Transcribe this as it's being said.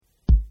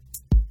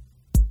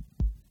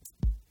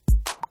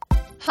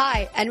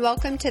Hi, and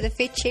welcome to the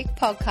Fit Chick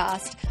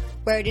podcast,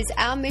 where it is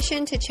our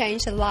mission to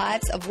change the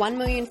lives of 1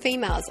 million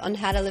females on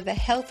how to live a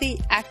healthy,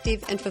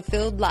 active, and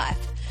fulfilled life.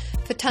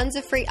 For tons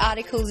of free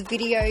articles,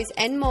 videos,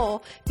 and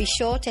more, be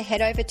sure to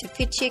head over to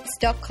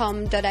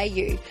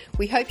fitchicks.com.au.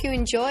 We hope you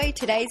enjoy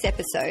today's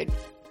episode.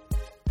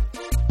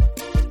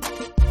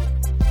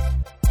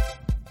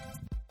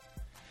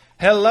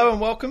 Hello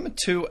and welcome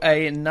to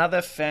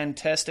another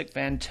fantastic,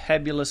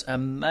 fantabulous,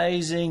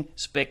 amazing,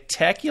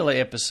 spectacular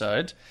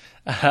episode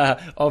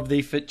of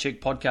the Fit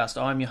Chick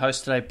podcast. I'm your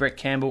host today, Brett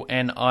Campbell,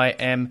 and I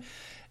am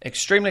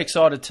extremely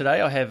excited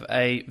today. I have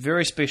a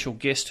very special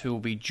guest who will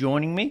be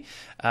joining me.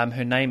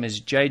 Her name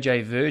is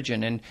JJ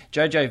Virgin, and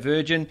JJ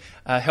Virgin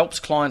helps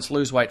clients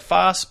lose weight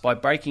fast by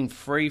breaking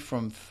free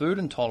from food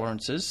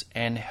intolerances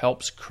and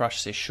helps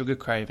crush their sugar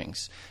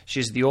cravings.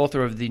 She's the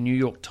author of the New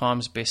York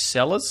Times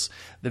bestsellers,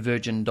 The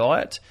Virgin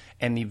Diet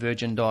and The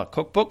Virgin Diet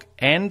Cookbook,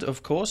 and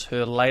of course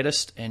her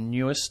latest and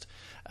newest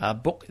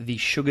book, The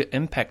Sugar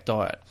Impact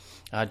Diet.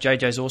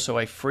 JJ is also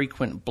a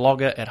frequent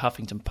blogger at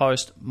Huffington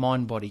Post,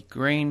 Mind Body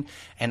Green,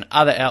 and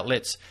other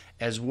outlets,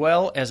 as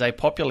well as a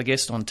popular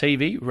guest on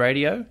TV,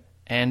 radio,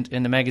 and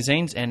in the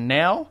magazines, and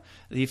now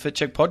the Fit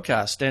Chick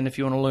podcast. And if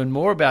you want to learn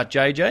more about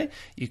JJ,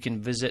 you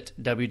can visit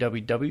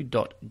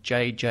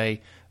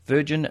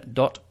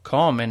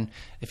www.jjvirgin.com. And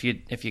if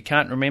you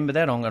can't remember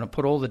that, I'm going to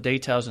put all the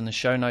details in the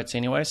show notes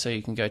anyway, so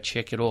you can go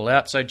check it all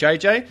out. So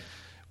JJ,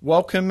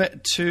 welcome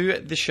to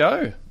the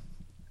show.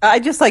 I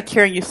just like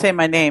hearing you say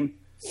my name.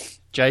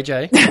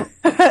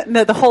 JJ?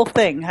 No, the whole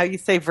thing, how you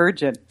say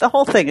virgin. The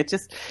whole thing. It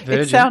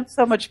sounds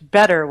so much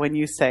better when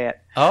you say it.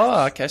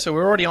 Oh, okay. So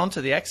we're already on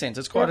to the accents.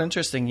 It's quite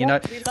interesting. You know,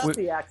 we love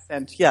the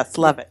accent. Yes,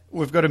 love it.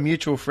 We've got a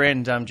mutual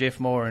friend, Jeff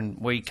Moore, and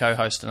we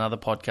co-host another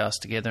podcast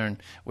together,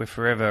 and we're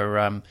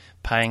forever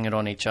paying it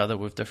on each other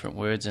with different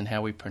words and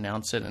how we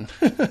pronounce it. And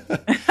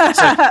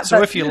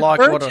so if you like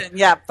virgin,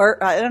 I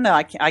don't know.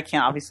 I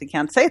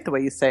can't say it the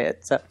way you say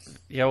it. So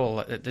yeah,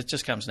 well, it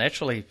just comes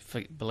naturally,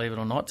 believe it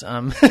or not.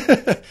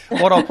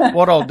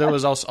 What I'll do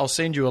is I'll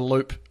send you a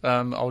loop.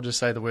 I'll just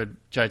say the word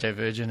JJ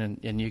Virgin,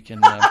 and you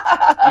can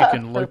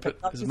loop it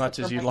as much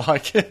as you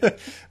like.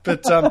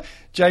 But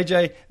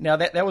JJ, now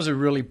that was a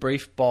really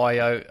brief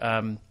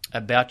bio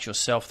about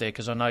yourself there,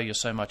 because I know you're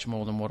so much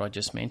more than what I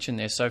just mentioned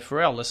there. So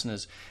for our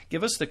listeners,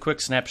 give us the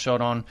quick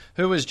snapshot on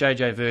who is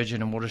JJ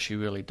Virgin and what does she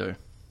really do?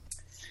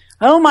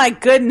 Oh my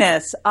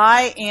goodness.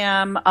 I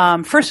am,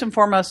 first and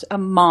foremost, a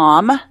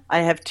mom. I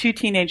have two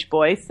teenage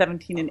boys,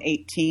 17 and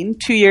 18.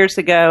 2 years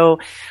ago,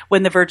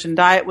 when the Virgin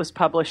Diet was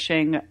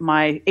publishing,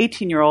 my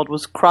 18-year-old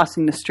was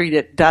crossing the street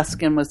at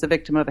dusk and was the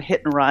victim of a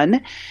hit and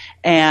run.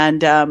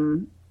 And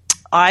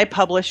I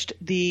published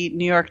the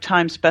New York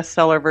Times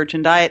bestseller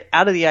Virgin Diet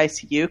out of the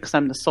ICU because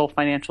I'm the sole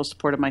financial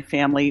support of my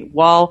family,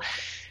 while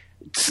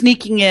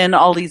sneaking in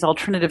all these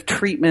alternative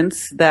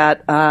treatments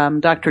that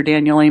Dr.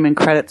 Daniel Amen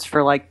credits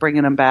for like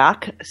bringing them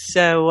back.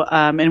 So,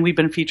 and we've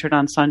been featured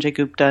on Sanjay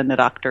Gupta and the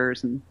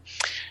doctors and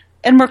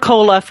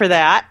Mercola for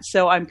that.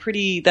 So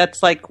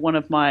that's like one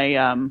of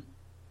my,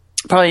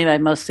 probably my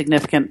most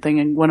significant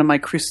thing, and one of my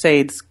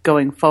crusades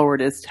going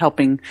forward is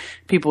helping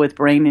people with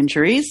brain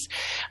injuries.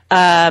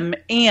 And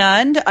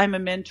I'm a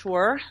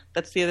mentor.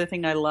 That's the other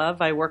thing I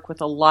love. I work with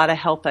a lot of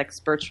health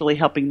experts, really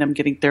helping them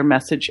getting their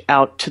message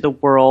out to the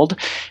world,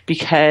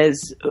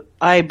 because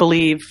I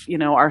believe,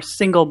 our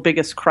single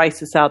biggest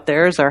crisis out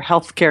there is our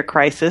healthcare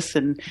crisis.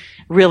 And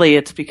really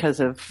it's because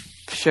of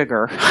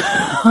sugar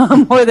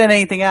more than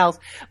anything else,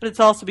 but it's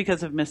also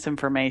because of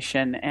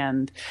misinformation.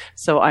 And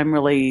so I'm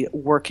really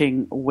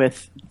working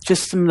with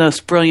just some of those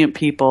brilliant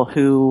people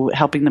who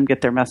helping them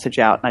get their message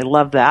out. And I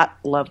love that.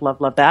 Love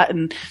that.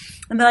 And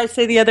then I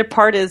say the other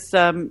part is,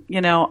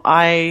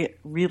 I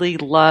really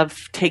love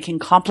taking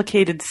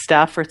complicated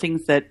stuff or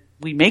things that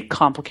we make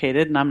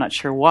complicated, and I'm not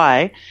sure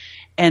why,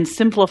 and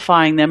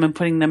simplifying them and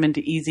putting them into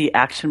easy,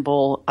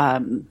 actionable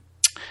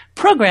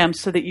programs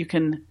so that you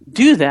can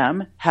do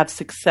them, have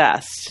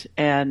success.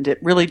 And it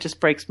really just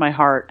breaks my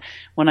heart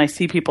when I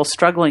see people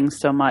struggling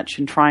so much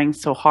and trying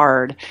so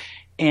hard,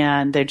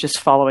 and they're just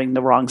following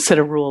the wrong set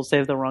of rules. They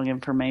have the wrong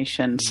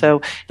information.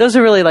 So those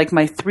are really like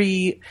my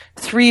three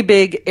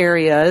big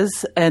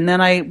areas. And then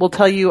I will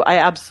tell you, I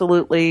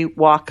absolutely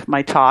walk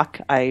my talk.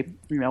 I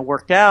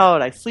work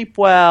out, I sleep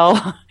well,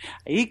 I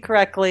eat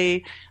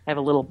correctly, I have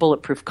a little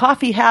bulletproof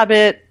coffee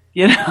habit.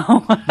 I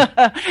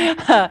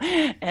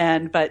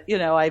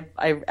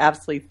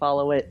absolutely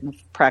follow it and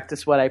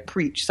practice what I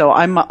preach. So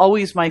I'm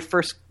always my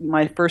first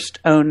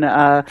own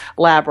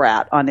lab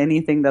rat on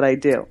anything that I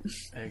do.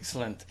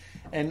 Excellent.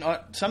 And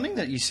something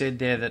that you said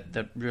there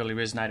that really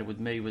resonated with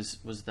me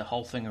was the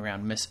whole thing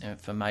around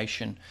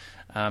misinformation.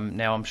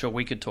 Now, I'm sure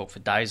we could talk for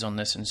days on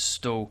this and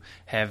still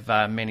have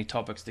many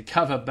topics to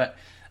cover, but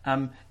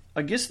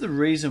I guess the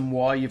reason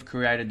why you've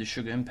created the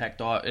Sugar Impact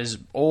Diet is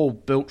all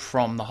built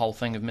from the whole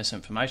thing of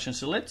misinformation.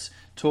 So let's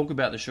talk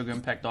about the Sugar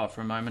Impact Diet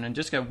for a moment and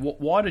just go,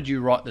 why did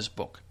you write this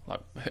book?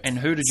 And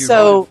who did you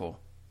write it for?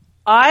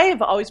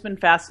 I've always been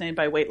fascinated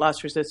by weight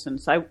loss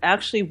resistance. I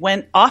actually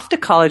went off to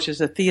college as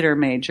a theater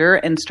major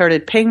and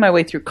started paying my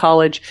way through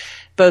college,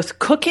 both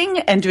cooking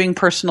and doing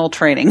personal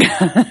training.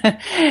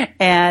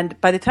 And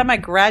by the time I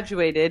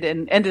graduated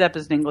and ended up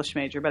as an English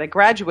major, but I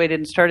graduated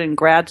and started in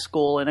grad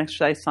school in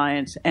exercise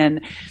science.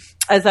 And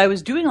as I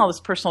was doing all this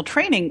personal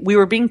training, we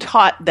were being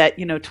taught that,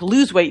 to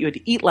lose weight, you had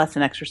to eat less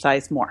and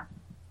exercise more.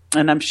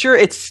 And I'm sure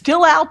it's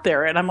still out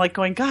there. And I'm like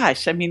going,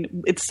 gosh, I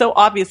mean, it's so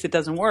obvious it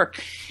doesn't work.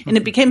 And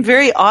it became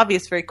very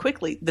obvious very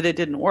quickly that it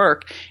didn't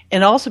work.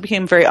 And it also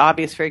became very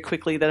obvious very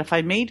quickly that if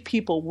I made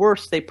people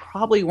worse, they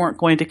probably weren't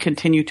going to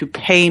continue to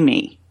pay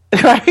me.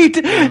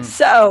 Right?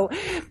 So,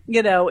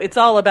 it's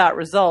all about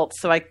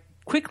results. So I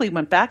quickly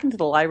went back into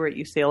the library at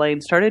UCLA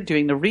and started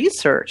doing the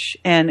research.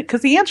 And because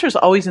the answer is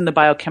always in the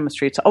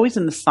biochemistry, it's always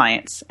in the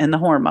science and the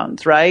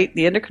hormones, right?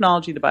 The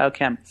endocrinology, the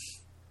biochem.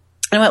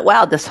 I went,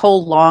 wow, this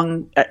whole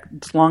long,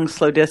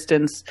 slow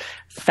distance,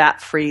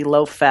 fat-free,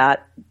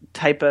 low-fat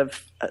type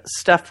of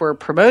stuff we're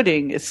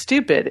promoting is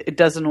stupid. It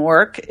doesn't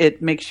work.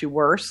 It makes you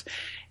worse.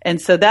 And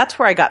so that's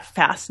where I got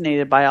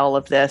fascinated by all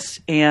of this.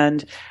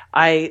 And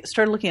I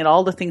started looking at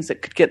all the things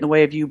that could get in the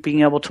way of you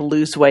being able to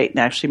lose weight and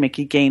actually make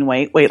you gain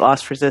weight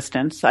loss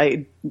resistance.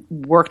 I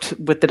worked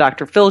with the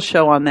Dr. Phil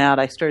show on that.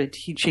 I started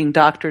teaching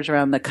doctors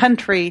around the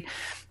country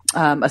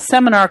a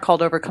seminar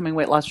called Overcoming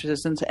Weight Loss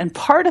Resistance, and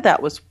part of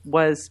that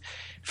was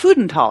food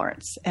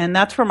intolerance, and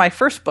that's where my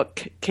first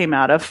book came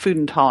out of, Food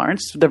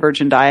Intolerance, The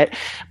Virgin Diet.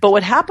 But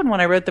what happened when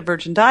I wrote The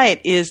Virgin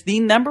Diet is the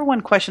number one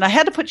question, I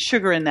had to put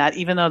sugar in that,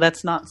 even though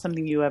that's not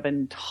something you have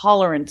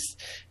intolerance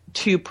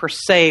to per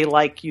se,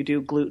 like you do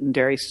gluten,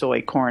 dairy,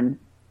 soy, corn,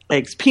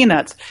 eggs,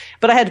 peanuts,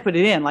 but I had to put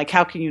it in, like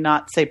how can you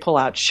not say pull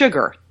out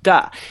sugar?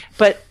 Duh.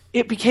 But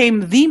it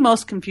became the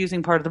most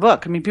confusing part of the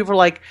book. I mean, people were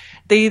like,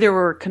 they either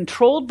were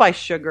controlled by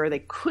sugar, they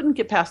couldn't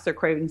get past their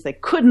cravings, they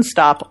couldn't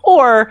stop,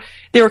 or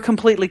they were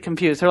completely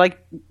confused. They're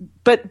like,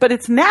 but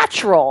it's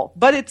natural,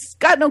 but it's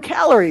got no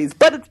calories,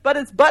 but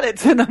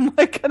it's, and I'm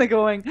like kind of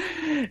going,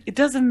 it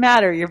doesn't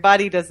matter. Your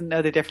body doesn't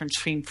know the difference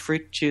between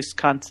fruit juice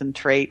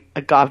concentrate,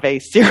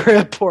 agave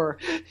syrup, or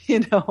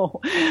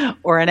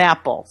an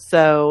apple.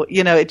 So,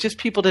 it just,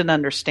 people didn't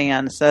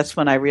understand. So that's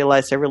when I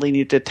realized I really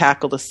needed to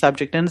tackle the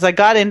subject. And as I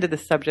got into the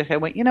subject, I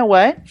went, you know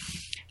what?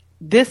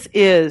 This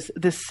is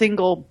the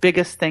single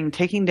biggest thing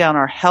taking down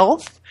our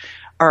health,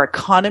 our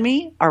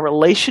economy, our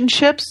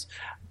relationships,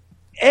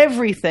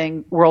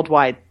 everything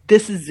worldwide.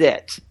 This is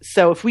it.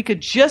 So if we could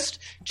just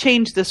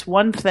change this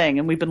one thing,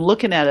 and we've been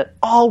looking at it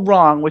all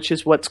wrong, which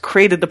is what's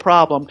created the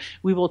problem,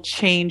 we will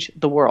change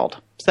the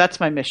world. So that's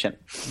my mission.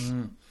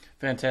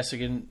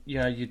 Fantastic. And,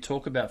 you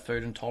talk about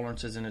food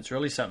intolerances, and it's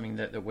really something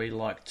that we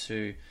like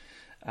to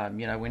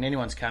when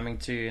anyone's coming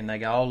to you and they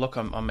go, oh, look,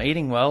 I'm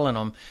eating well and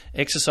I'm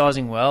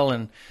exercising well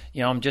and,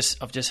 I've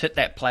just hit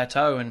that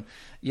plateau and,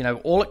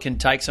 all it can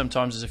take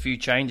sometimes is a few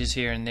changes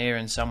here and there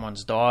in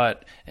someone's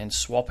diet and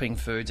swapping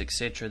foods,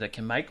 etc., that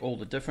can make all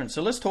the difference.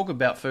 So let's talk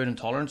about food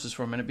intolerances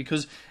for a minute,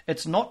 because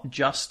it's not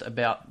just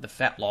about the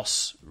fat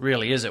loss,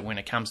 really, is it, when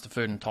it comes to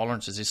food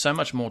intolerances? There's so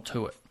much more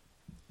to it.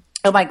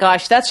 Oh my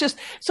gosh, that's just,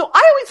 so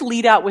I always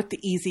lead out with the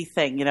easy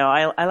thing.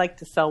 I like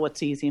to sell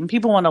what's easy, and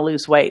people want to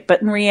lose weight.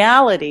 But in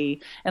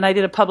reality, and I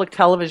did a public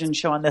television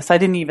show on this, I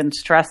didn't even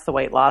stress the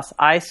weight loss.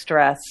 I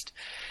stressed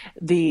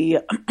the,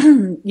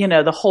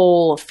 the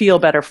whole feel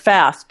better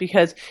fast,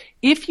 because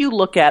if you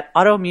look at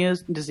autoimmune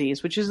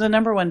disease, which is the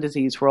number one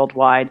disease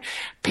worldwide,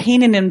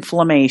 pain and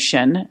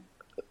inflammation,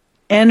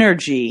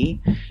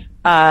 energy,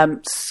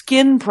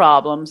 skin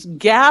problems,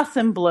 gas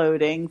and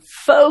bloating,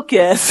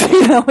 focus,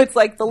 it's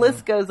like the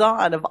list goes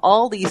on of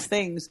all these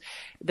things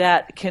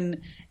that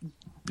can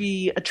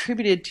be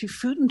attributed to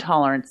food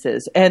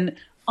intolerances. And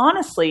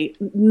honestly,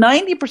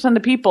 90% of the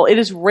people, it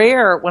is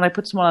rare when I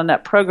put someone on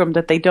that program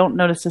that they don't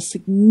notice a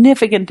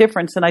significant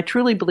difference. And I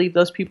truly believe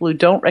those people who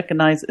don't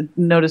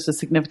notice a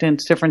significant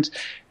difference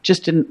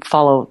just didn't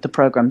follow the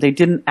program. They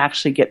didn't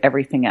actually get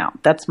everything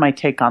out. That's my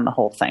take on the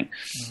whole thing.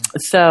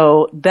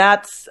 So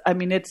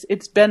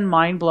it's been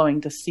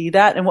mind-blowing to see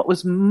that. And what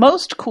was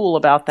most cool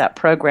about that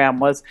program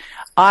was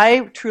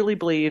I truly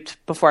believed,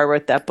 before I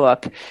wrote that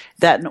book,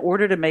 that in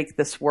order to make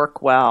this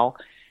work well,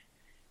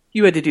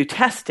 you had to do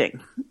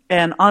testing.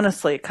 And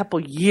honestly, a couple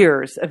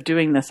years of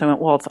doing this, I went,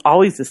 well, it's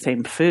always the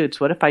same foods.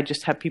 What if I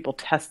just have people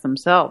test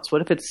themselves?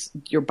 What if it's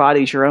your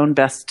body's your own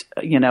best,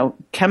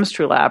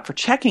 chemistry lab for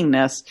checking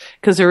this?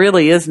 Because there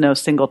really is no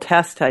single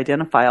test to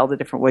identify all the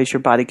different ways your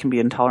body can be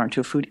intolerant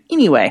to a food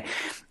anyway.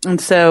 And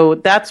so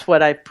that's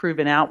what I've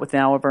proven out with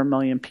now over 1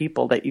 million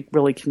people, that you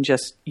really can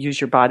just use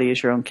your body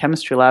as your own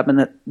chemistry lab, and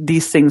that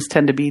these things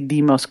tend to be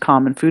the most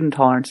common food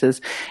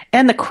intolerances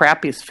and the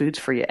crappiest foods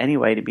for you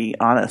anyway, to be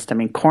honest. I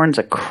mean, corn's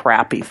a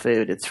crappy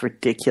food. It's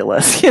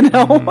ridiculous,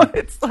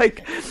 It's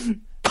like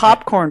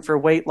popcorn for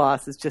weight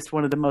loss is just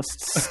one of the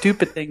most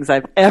stupid things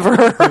I've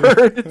ever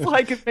heard. It's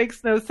like, it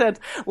makes no sense.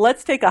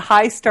 Let's take a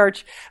high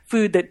starch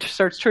food that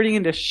starts turning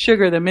into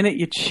sugar the minute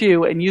you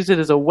chew and use it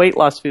as a weight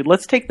loss food.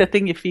 Let's take the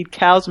thing you feed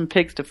cows and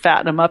pigs to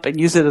fatten them up and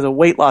use it as a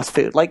weight loss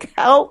food. Like,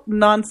 how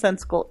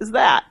nonsensical is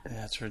that?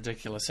 Yeah, it's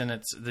ridiculous. And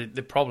it's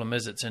the problem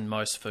is it's in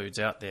most foods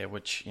out there,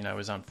 which,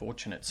 is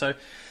unfortunate. So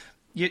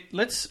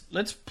let's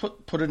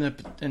put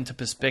it into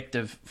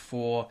perspective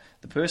for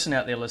the person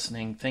out there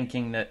listening,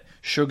 thinking that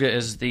sugar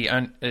is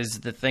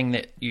the thing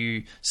that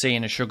you see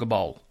in a sugar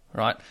bowl,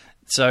 right?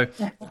 So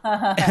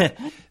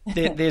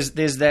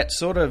there's that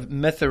sort of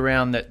myth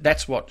around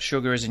that's what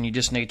sugar is, and you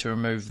just need to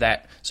remove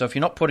that. So if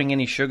you're not putting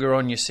any sugar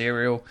on your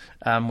cereal,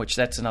 which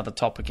that's another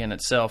topic in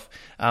itself,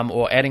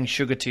 or adding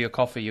sugar to your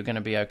coffee, you're going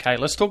to be okay.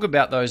 Let's talk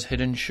about those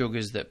hidden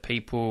sugars that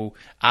people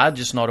are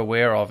just not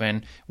aware of.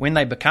 And when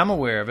they become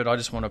aware of it, I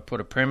just want to put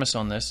a premise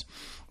on this.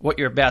 What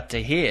you're about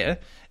to hear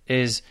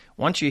is,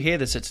 once you hear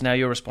this, it's now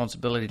your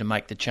responsibility to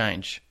make the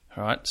change.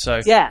 All right.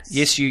 So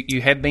yes,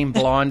 you have been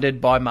blinded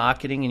by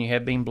marketing, and you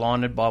have been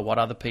blinded by what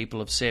other people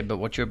have said. But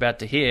what you're about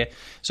to hear,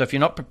 so if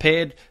you're not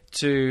prepared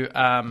to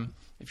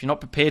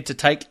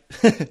take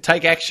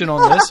take action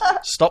on this,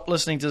 stop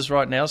listening to this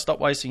right now. Stop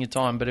wasting your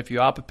time. But if you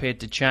are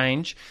prepared to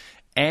change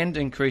and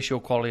increase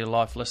your quality of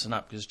life, listen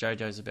up, because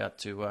JoJo's about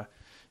to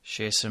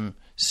share some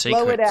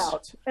secrets. Blow it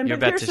out. And you're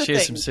about to share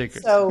some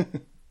secrets. So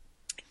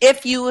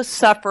if you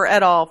suffer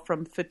at all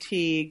from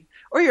fatigue,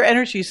 or your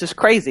energy is just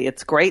crazy,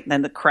 it's great, and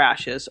then it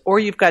crashes, or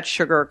you've got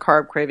sugar or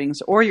carb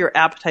cravings, or your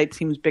appetite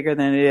seems bigger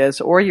than it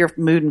is, or your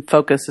mood and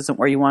focus isn't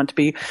where you want it to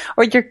be,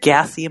 or you're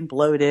gassy and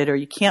bloated, or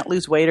you can't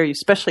lose weight, or you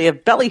especially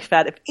have belly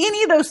fat, if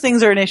any of those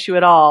things are an issue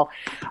at all,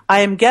 I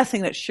am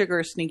guessing that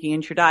sugar is sneaking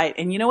into your diet.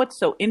 And you know what's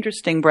so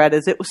interesting, Brett,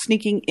 is it was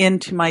sneaking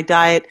into my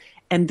diet,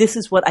 and this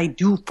is what I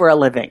do for a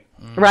living.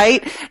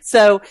 Right?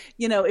 So,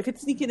 if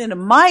it's sneaking into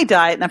my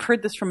diet, and I've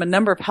heard this from a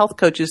number of health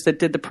coaches that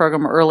did the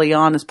program early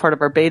on as part of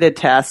our beta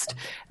test,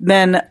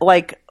 then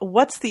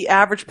what's the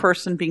average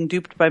person being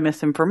duped by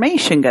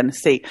misinformation going to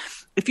see?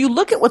 If you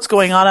look at what's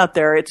going on out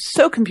there, it's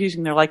so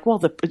confusing. They're like,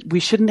 well, we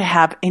shouldn't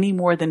have any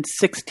more than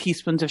 6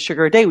 teaspoons of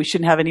sugar a day. We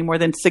shouldn't have any more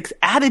than 6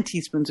 added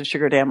teaspoons of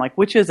sugar a day. I'm like,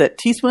 which is it?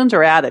 Teaspoons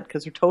or added?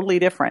 Because they're totally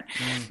different.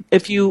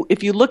 If you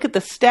look at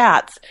the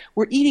stats,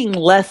 we're eating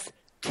less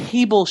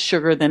table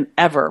sugar than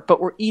ever, but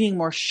we're eating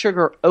more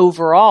sugar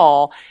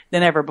overall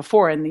than ever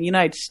before. In the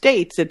United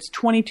States, it's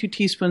 22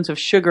 teaspoons of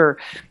sugar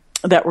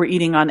that we're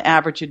eating on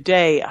average a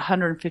day,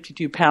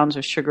 152 pounds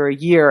of sugar a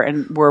year,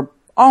 and we're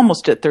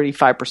almost at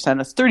 35%.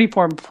 It's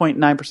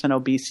 34.9%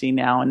 obesity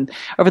now. And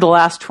over the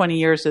last 20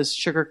 years, as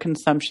sugar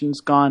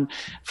consumption's gone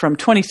from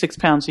 26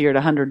 pounds a year to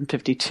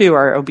 152,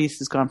 our obesity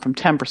has gone from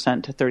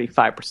 10% to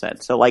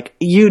 35%. So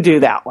you do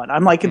that one.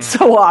 I'm like, it's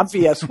so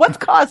obvious. What's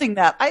causing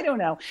that? I don't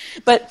know.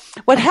 But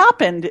what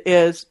happened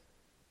is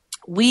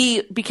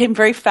we became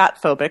very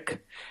fat phobic.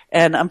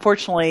 And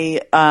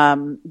unfortunately,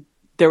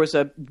 there was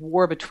a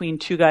war between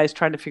two guys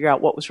trying to figure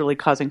out what was really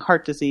causing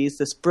heart disease.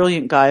 This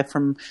brilliant guy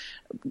from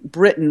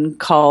Britain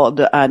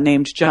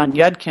named John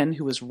Yudkin,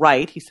 who was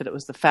right. He said it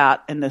was the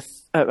fat, and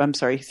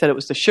he said it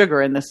was the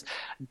sugar. And this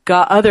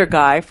other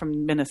guy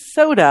from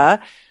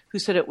Minnesota who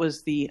said it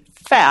was the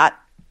fat,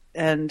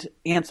 and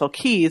Ansel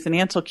Keys. And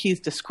Ansel Keys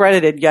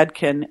discredited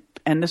Yudkin,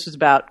 and this was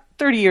about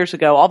 30 years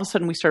ago. All of a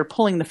sudden, we started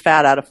pulling the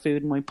fat out of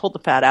food, and when we pulled the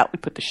fat out, we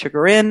put the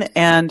sugar in,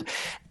 and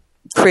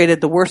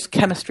created the worst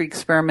chemistry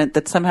experiment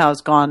that somehow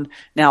has gone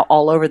now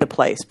all over the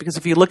place. Because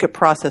if you look at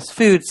processed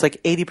foods,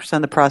 80%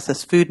 of the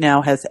processed food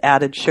now has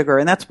added sugar.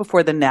 And that's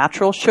before the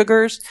natural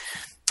sugars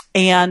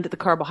and the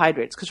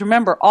carbohydrates. Because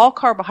remember, all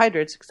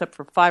carbohydrates except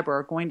for fiber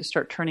are going to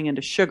start turning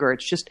into sugar.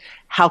 It's just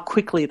how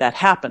quickly that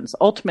happens.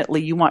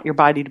 Ultimately, you want your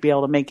body to be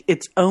able to make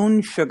its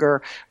own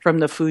sugar from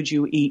the food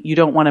you eat. You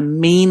don't want to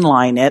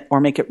mainline it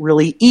or make it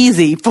really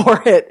easy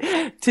for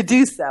it to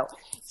do so.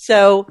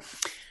 So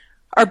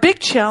our big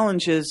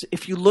challenge is,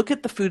 if you look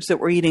at the foods that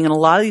we're eating, and a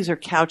lot of these are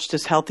couched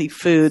as healthy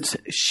foods,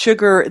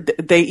 sugar,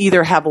 they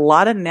either have a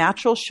lot of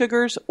natural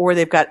sugars or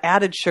they've got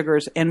added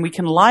sugars, and we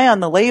can lie on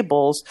the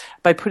labels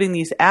by putting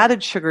these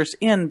added sugars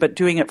in, but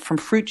doing it from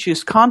fruit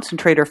juice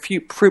concentrate or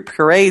fruit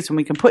purees, and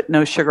we can put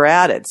no sugar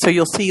added. So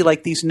you'll see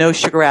these no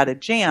sugar added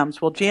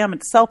jams. Well, jam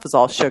itself is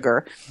all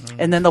sugar,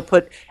 and then they'll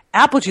put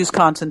apple juice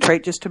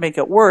concentrate just to make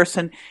it worse.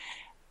 And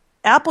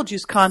apple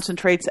juice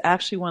concentrate's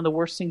actually one of the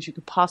worst things you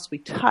could possibly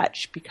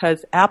touch,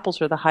 because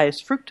apples are the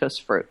highest fructose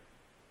fruit.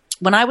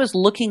 When I was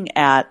looking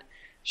at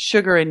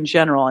sugar in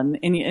general,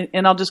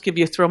 and I'll just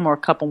throw a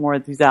couple more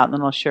of these out, and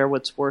then I'll share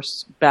what's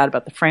bad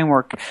about the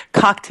framework.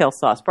 Cocktail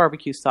sauce,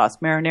 barbecue sauce,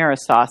 marinara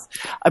sauce.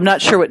 I'm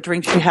not sure what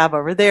drinks you have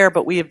over there,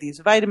 but we have these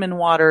vitamin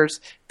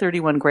waters,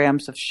 31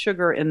 grams of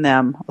sugar in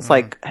them. It's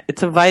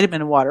it's a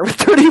vitamin water with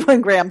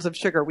 31 grams of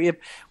sugar. We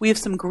have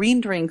some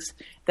green drinks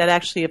that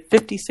actually have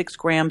 56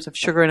 grams of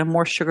sugar in them,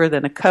 more sugar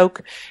than a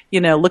Coke.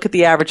 Look at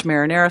the average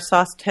marinara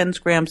sauce, 10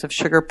 grams of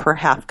sugar per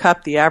half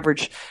cup. The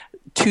average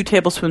 2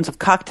 tablespoons of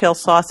cocktail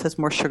sauce has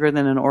more sugar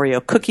than an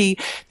Oreo cookie.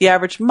 The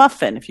average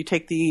muffin, if you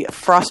take the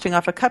frosting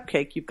off a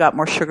cupcake, you've got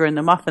more sugar in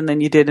the muffin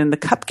than you did in the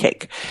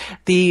cupcake.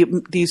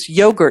 These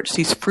yogurts,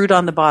 these fruit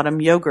on the bottom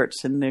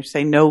yogurts, and they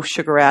say no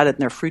sugar added,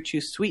 and they're fruit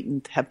juice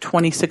sweetened, have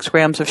 26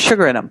 grams of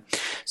sugar in them.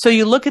 So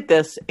you look at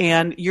this,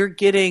 and you're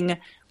getting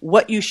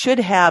what you should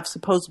have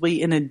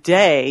supposedly in a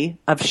day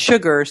of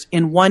sugars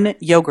in one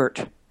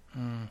yogurt.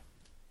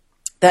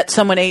 that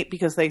someone ate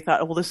because they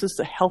thought, well, this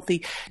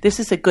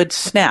is a good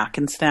snack.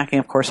 And snacking,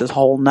 of course, is a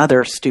whole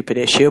nother stupid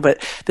issue,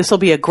 but this will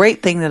be a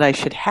great thing that I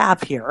should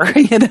have here.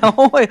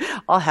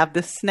 I'll have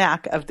this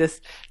snack of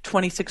this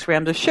 26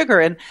 grams of sugar.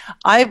 And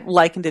I've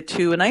likened it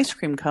to an ice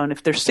cream cone.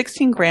 If there's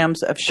 16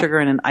 grams of sugar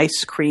in an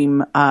ice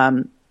cream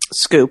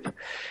scoop,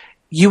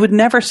 you would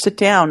never sit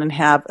down and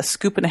have a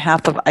scoop and a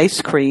half of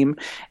ice cream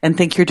and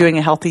think you're doing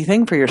a healthy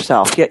thing for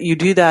yourself. Yet you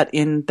do that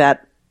in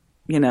that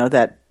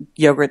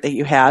yogurt that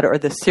you had, or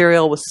the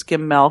cereal with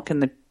skim milk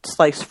and the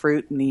sliced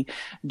fruit and the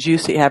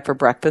juice that you had for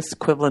breakfast,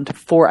 equivalent to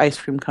 4 ice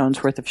cream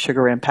cones worth of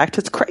sugar impact.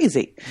 It's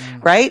crazy,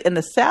 right? And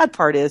the sad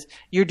part is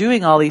you're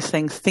doing all these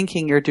things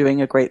thinking you're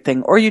doing a great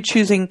thing, or you're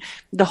choosing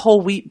the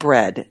whole wheat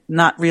bread,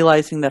 not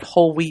realizing that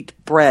whole wheat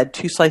bread,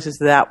 2 slices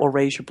of that will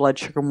raise your blood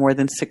sugar more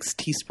than 6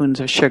 teaspoons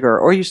of sugar,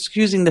 or you're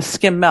using the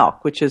skim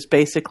milk, which is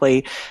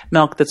basically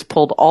milk that's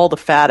pulled all the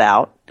fat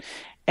out,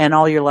 and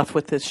all you're left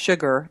with is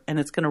sugar, and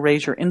it's going to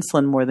raise your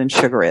insulin more than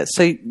sugar is.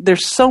 So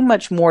there's so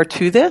much more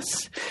to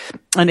this,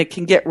 and it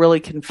can get really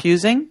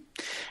confusing.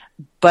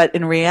 But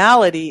in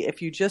reality,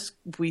 if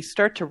we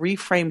start to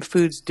reframe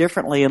foods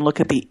differently and look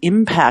at the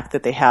impact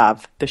that they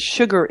have, the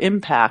sugar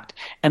impact,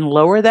 and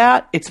lower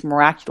that, it's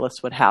miraculous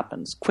what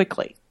happens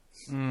quickly.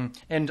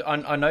 And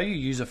I know you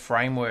use a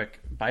framework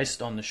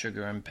based on the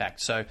sugar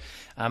impact. So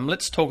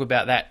let's talk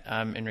about that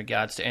in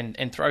regards to,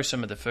 and throw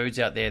some of the foods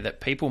out there that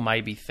people may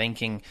be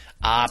thinking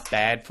are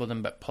bad for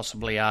them, but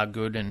possibly are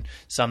good, and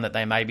some that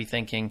they may be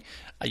thinking,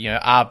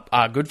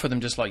 are good for them,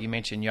 just like you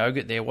mentioned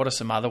yogurt there. What are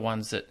some other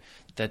ones that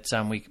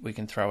we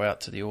can throw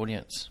out to the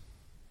audience?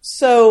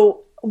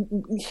 So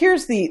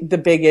here's the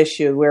big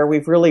issue where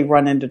we've really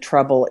run into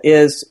trouble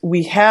is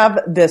we have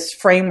this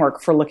framework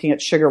for looking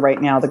at sugar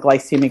right now, the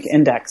glycemic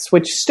index,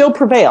 which still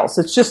prevails.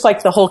 It's just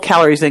like the whole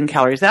calories in,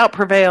 calories out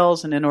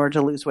prevails. And in order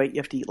to lose weight, you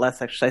have to eat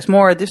less, exercise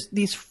more.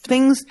 These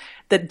things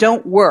that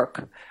don't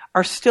work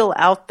are still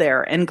out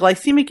there. And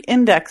glycemic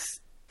index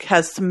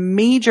has some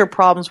major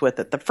problems with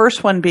it. The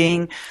first one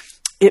being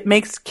it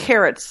makes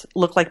carrots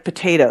look like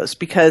potatoes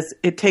because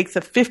it takes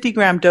a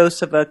 50-gram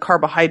dose of a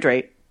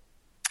carbohydrate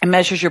and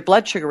measures your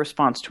blood sugar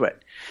response to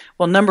it.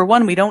 Well, number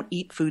one, we don't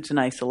eat foods in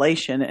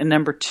isolation. And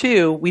number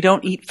two, we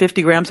don't eat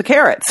 50 grams of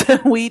carrots.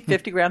 We eat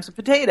 50 grams of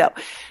potato.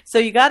 So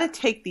you got to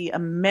take the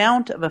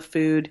amount of a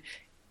food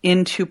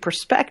into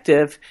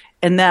perspective.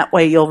 And that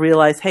way you'll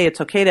realize, hey,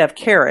 it's okay to have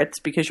carrots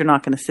because you're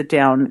not going to sit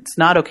down. It's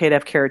not okay to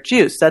have carrot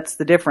juice. That's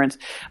the difference.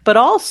 But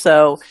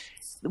also,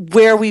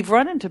 where we've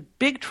run into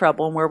big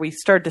trouble and where we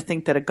started to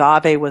think that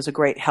agave was a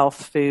great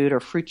health food or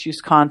fruit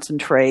juice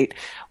concentrate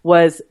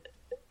was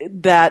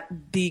that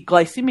the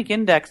glycemic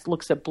index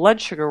looks at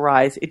blood sugar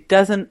rise. It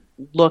doesn't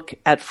look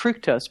at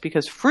fructose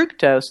because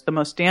fructose, the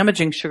most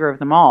damaging sugar of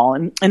them all,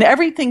 and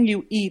everything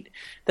you eat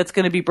that's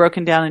going to be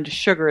broken down into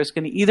sugar is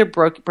going to either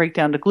break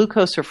down to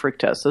glucose or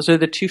fructose. Those are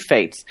the two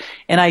fates.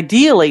 And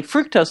ideally,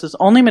 fructose is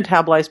only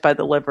metabolized by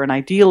the liver, and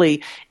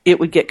ideally it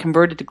would get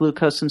converted to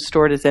glucose and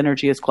stored as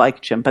energy as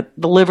glycogen. But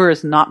the liver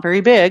is not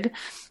very big.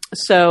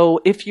 So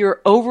if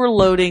you're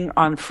overloading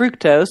on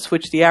fructose,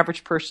 which the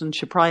average person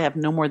should probably have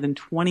no more than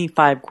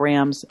 25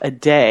 grams a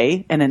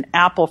day, and an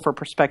apple, for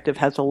perspective,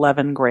 has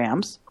 11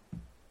 grams.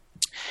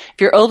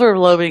 If you're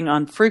overloading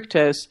on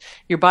fructose,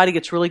 your body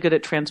gets really good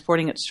at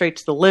transporting it straight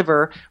to the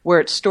liver where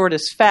it's stored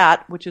as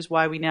fat, which is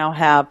why we now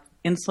have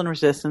insulin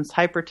resistance,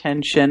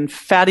 hypertension,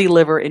 fatty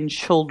liver in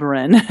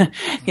children.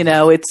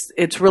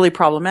 It's really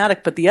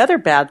problematic. But the other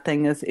bad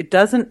thing is it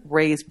doesn't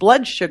raise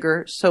blood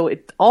sugar, so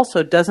it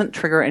also doesn't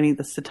trigger any of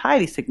the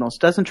satiety signals,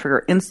 doesn't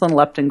trigger insulin,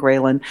 leptin,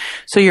 ghrelin.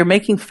 So you're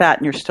making fat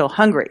and you're still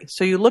hungry.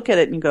 So you look at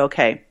it and you go,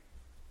 okay,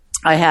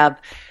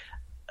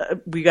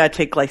 we got to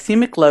take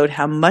glycemic load,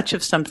 how much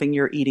of something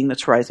you're eating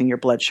that's rising your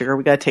blood sugar.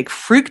 We got to take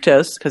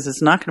fructose because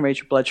it's not going to raise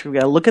your blood sugar. We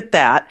got to look at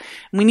that.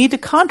 And we need to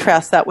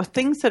contrast that with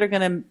things that are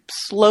going to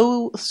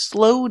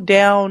slow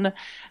down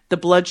the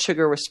blood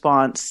sugar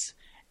response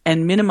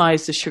and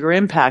minimize the sugar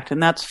impact,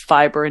 and that's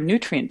fiber and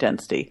nutrient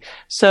density.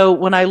 So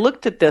when I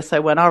looked at this, I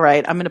went, all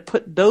right, I'm going to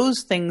put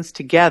those things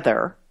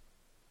together,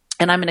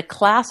 and I'm going to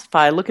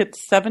classify, look at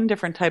 7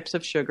 different types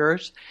of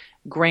sugars,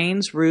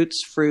 grains,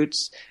 roots,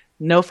 fruits,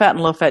 no-fat and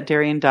low-fat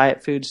dairy and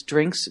diet foods,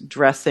 drinks,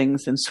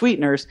 dressings, and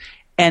sweeteners.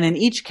 And in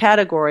each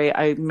category,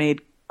 I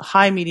made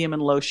high, medium,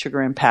 and low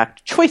sugar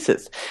impact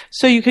choices.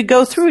 So you could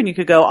go through and you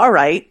could go, all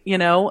right,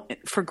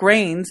 for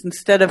grains,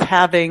 instead of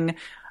having,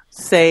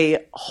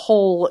 say,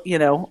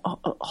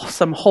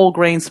 some whole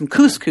grains, some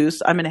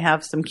couscous, I'm going to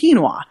have some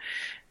quinoa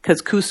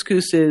because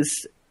couscous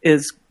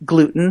is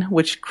gluten,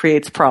 which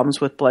creates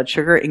problems with blood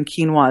sugar, and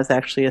quinoa is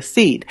actually a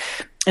seed.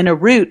 In a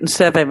root,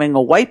 instead of having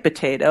a white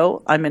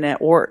potato,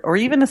 or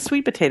even a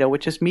sweet potato,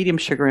 which is medium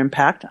sugar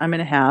impact, I'm going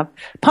to have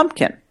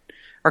pumpkin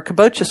or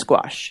kabocha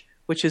squash,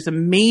 which is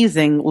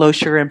amazing low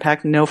sugar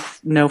impact, no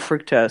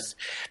fructose.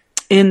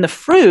 in the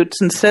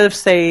fruits, instead of,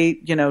 say,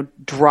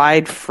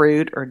 dried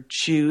fruit or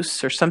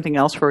juice or something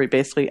else where we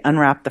basically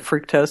unwrap the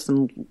fructose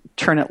and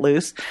turn it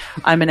loose,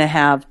 I'm going to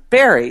have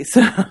berries.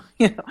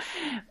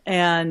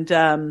 And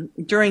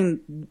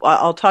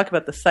I'll talk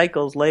about the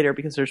cycles later,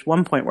 because there's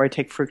one point where I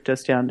take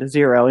fructose down to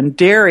 0. And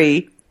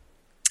dairy,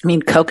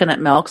 coconut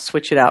milk,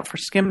 switch it out for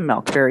skim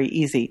milk, very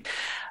easy.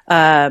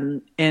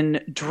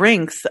 In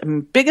drinks,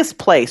 biggest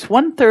place,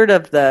 1/3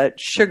 of the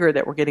sugar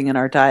that we're getting in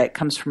our diet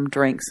comes from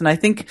drinks. And I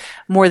think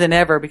more than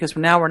ever, because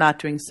now we're not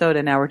doing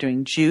soda, now we're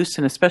doing juice,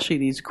 and especially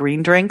these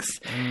green drinks.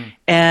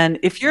 And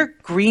if your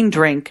green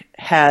drink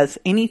has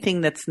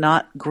anything that's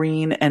not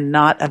green and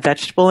not a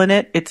vegetable in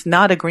it, it's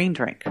not a green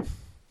drink.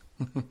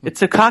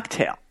 It's a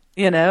cocktail.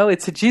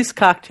 It's a juice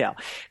cocktail.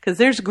 Because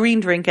there's a green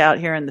drink out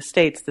here in the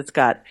States that's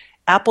got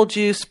apple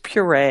juice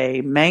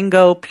puree,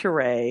 mango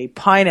puree,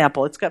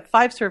 pineapple. It's got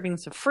 5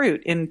 servings of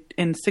fruit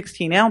in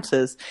 16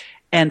 ounces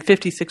and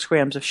 56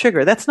 grams of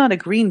sugar. That's not a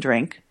green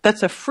drink.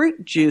 That's a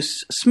fruit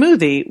juice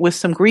smoothie with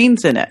some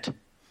greens in it,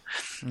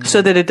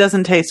 so that it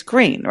doesn't taste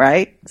green,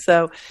 right?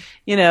 So,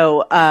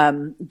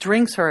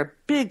 drinks are a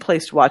big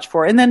place to watch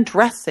for. And then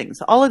dressings.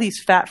 All of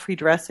these fat-free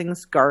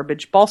dressings,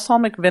 garbage.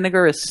 Balsamic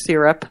vinegar is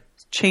syrup.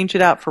 Change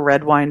it out for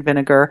red wine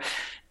vinegar.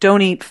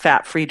 Don't eat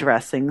fat-free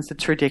dressings.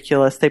 It's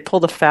ridiculous. They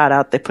pull the fat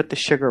out. They put the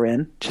sugar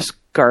in. Just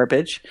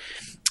garbage.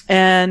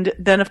 And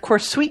then, of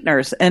course,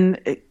 sweeteners. And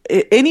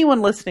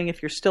anyone listening,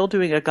 if you're still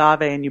doing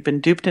agave and you've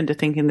been duped into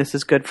thinking this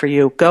is good for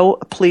you, go,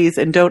 please,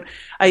 and don't.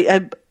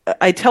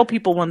 I tell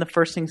people one of the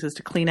first things is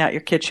to clean out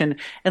your kitchen,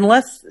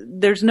 unless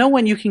there's no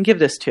one you can give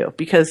this to,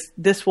 because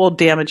this will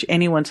damage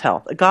anyone's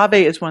health.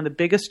 Agave is one of the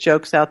biggest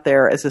jokes out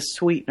there as a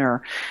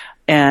sweetener.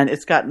 And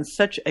it's gotten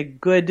such a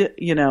good,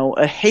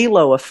 a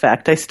halo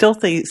effect. I still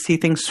see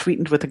things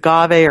sweetened with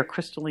agave or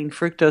crystalline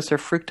fructose or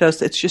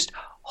fructose. It's just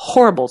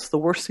horrible. It's the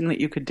worst thing that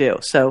you could do.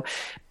 So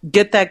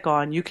get that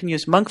gone. You can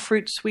use monk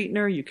fruit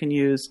sweetener. You can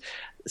use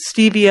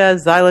stevia,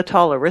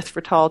 xylitol,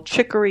 erythritol,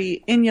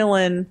 chicory,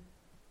 inulin,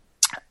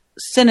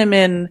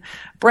 cinnamon,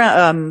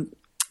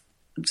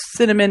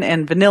 cinnamon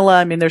and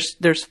vanilla.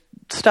 There's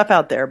stuff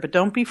out there, but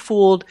don't be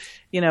fooled.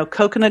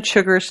 Coconut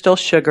sugar is still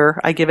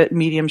sugar. I give it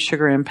medium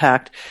sugar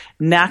impact.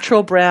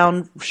 Natural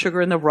brown sugar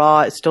in the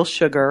raw is still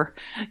sugar.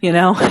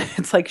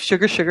 It's like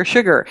sugar, sugar,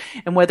 sugar.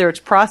 And whether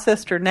it's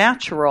processed or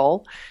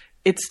natural,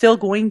 it's still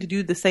going to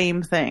do the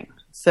same thing.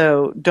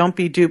 So don't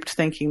be duped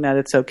thinking that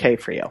it's okay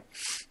for you.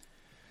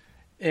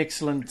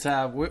 Excellent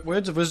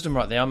words of wisdom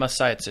right there. I must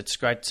say it's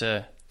great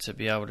to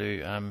be able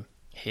to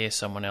hear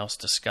someone else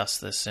discuss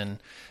this, and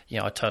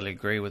I totally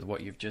agree with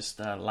what you've just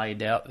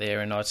laid out there.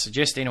 And I'd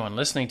suggest anyone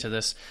listening to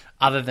this,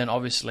 other than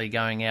obviously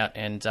going out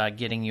and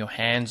getting your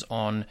hands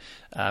on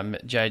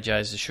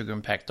JJ's The Sugar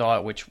Impact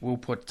Diet, which we'll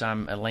put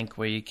a link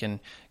where you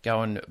can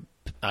go and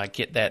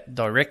get that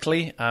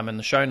directly in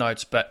the show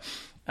notes. But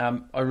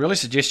I really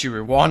suggest you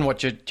rewind what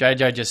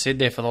JJ just said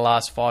there for the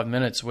last 5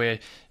 minutes, where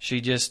she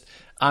just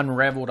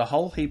unraveled a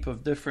whole heap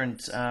of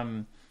different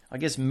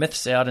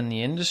myths out in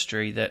the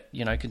industry that,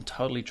 can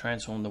totally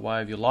transform the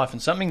way of your life.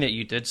 And something that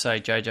you did say,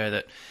 JJ,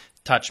 that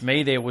touched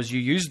me there was you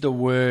used the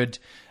word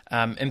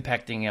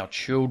impacting our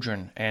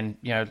children. And,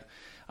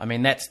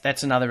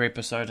 that's another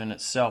episode in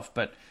itself,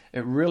 but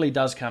it really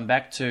does come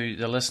back to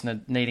the listener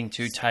needing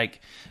to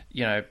take,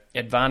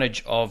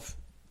 advantage of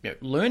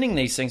learning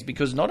these things,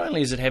 because not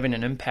only is it having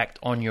an impact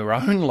on your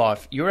own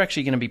life, you're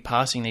actually going to be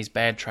passing these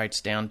bad traits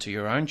down to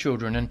your own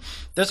children. And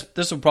this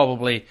will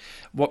probably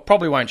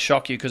won't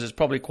shock you, because it's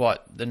probably quite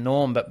the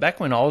norm. But back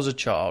when I was a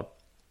child,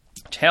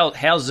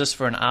 how's this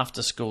for an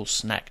after-school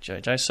snack,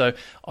 JJ? So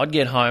I'd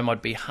get home,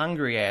 I'd be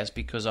hungry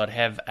because I'd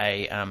have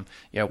a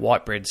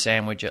white bread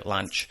sandwich at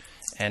lunch,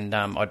 and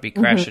I'd be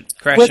crashing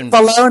with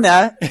bologna.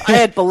 I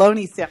had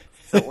bologna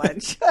sandwiches at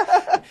lunch,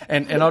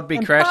 and I'd be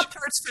crashing.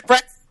 Pop-Tarts for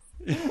breakfast.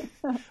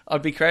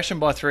 I'd be crashing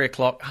by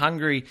 3:00,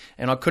 hungry,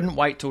 and I couldn't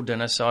wait till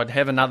dinner. So I'd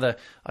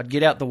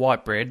get out the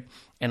white bread,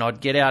 and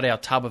I'd get out our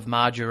tub of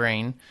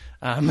margarine.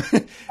 Boy!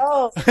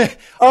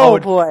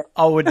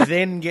 I would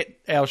then get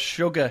our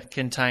sugar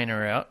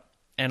container out,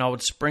 and I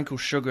would sprinkle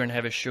sugar and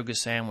have a sugar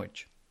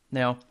sandwich.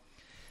 Now,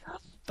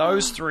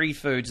 those 3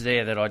 foods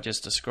there that I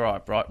just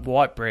described, right?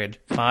 White bread,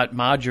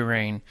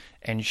 margarine,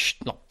 and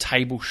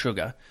table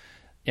sugar.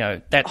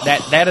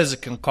 That is a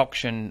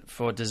concoction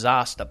for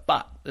disaster.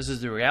 But this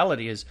is the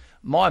reality: is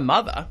my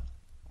mother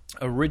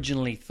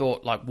originally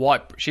thought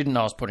she didn't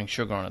know I was putting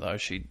sugar on it though.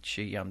 She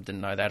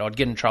didn't know that. I'd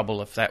get in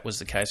trouble if that was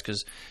the case,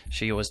 because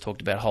she always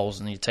talked about holes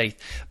in your teeth.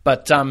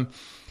 But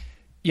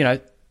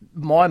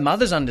my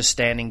mother's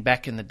understanding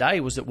back in the day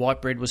was that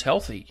white bread was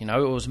healthy. It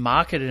was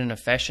marketed in a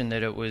fashion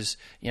that it was,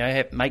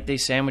 make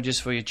these sandwiches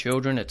for your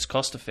children. It's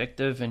cost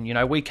effective. And,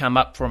 we come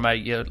up from a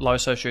low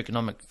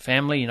socioeconomic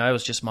family. It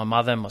was just my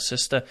mother and my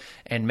sister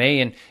and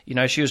me. And,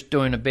 she was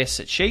doing the best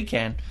that she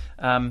can.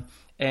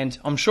 And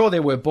I'm sure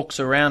there were books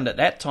around at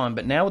that time,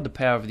 but now with the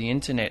power of the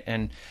internet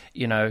and,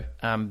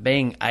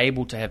 being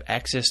able to have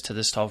access to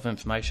this type of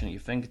information at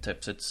your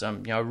fingertips, it's, I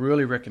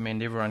really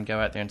recommend everyone go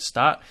out there and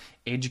start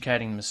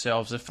educating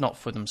themselves, if not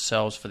for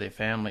themselves, for their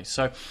families.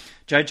 So,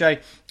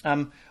 JJ,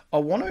 I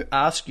want to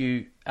ask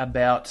you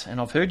about,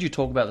 and I've heard you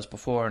talk about this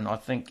before, and I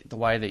think the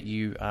way that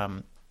you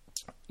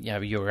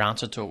your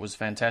answer to it was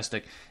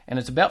fantastic. And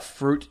it's about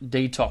fruit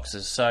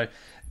detoxes. So,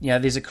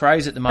 there's a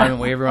craze at the moment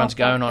where everyone's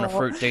going on a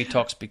fruit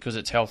detox because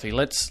it's healthy.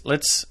 Let's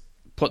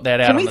put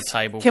that out on the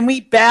table. Can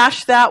we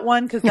bash that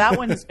one? Because that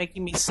one is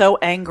making me so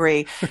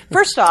angry.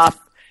 First off,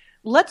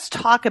 let's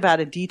talk about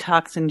a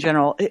detox in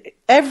general.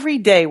 Every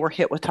day we're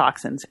hit with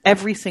toxins,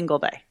 every single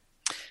day.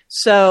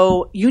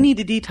 So you need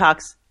to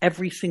detox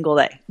every single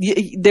day.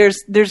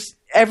 There's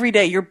every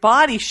day. Your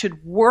body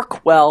should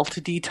work well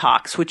to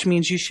detox, which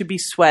means you should be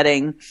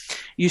sweating,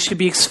 you should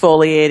be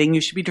exfoliating,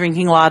 you should be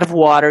drinking a lot of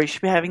water, you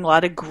should be having a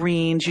lot of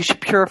greens, you should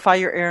purify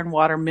your air and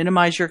water,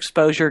 minimize your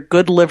exposure,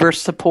 good liver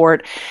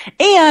support,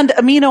 and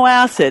amino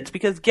acids.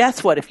 Because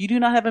guess what? If you do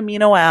not have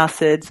amino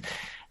acids,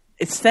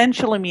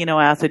 essential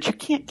amino acids, you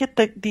can't get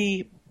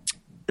the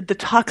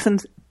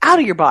toxins out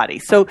of your body.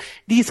 So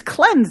these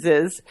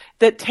cleanses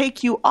that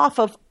take you off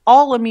of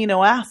all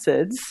amino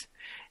acids,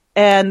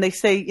 and they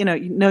say, you're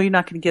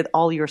not going to get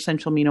all your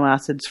essential amino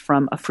acids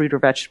from a fruit or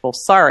vegetable.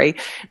 Sorry.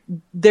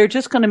 They're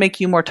just going to make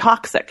you more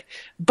toxic.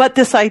 But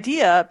this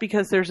idea,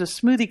 because there's a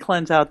smoothie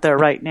cleanse out there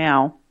right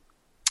now,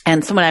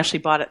 and someone actually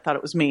bought it, thought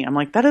it was me. I'm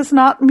like, that is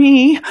not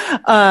me.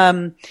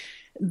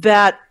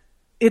 That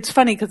it's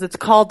funny because it's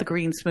called the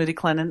Green Smoothie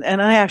Cleanse,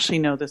 and I actually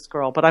know this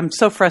girl, but I'm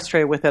so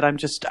frustrated with it. I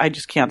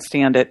just can't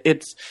stand it.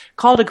 It's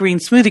called a Green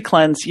Smoothie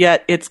Cleanse,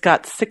 yet it's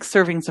got 6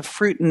 servings of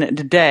fruit in it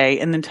a day,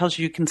 and then tells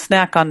you can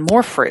snack on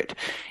more fruit.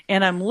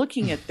 And I'm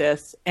looking at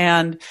this,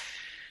 and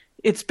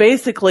it's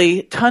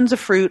basically tons of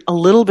fruit, a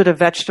little bit of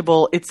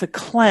vegetable. It's a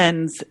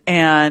cleanse,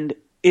 and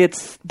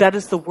that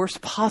is the worst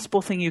possible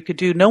thing you could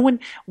do.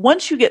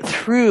 Once you get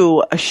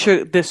through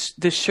this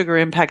sugar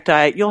impact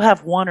diet, you'll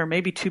have 1 or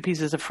maybe 2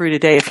 pieces of fruit a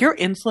day. If you're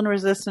insulin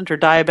resistant or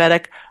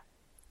diabetic,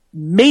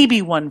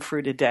 maybe 1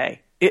 fruit a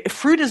day.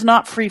 Fruit is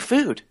not free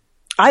food.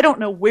 I don't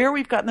know where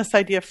we've gotten this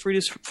idea of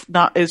fruit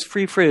is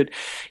free food.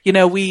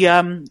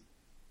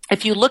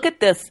 If you look at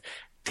this,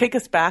 take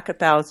us back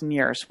 1,000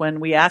 years when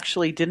we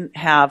actually didn't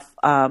have,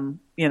 and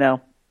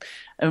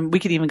we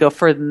could even go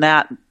further than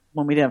that,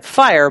 when we didn't have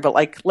fire, but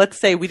let's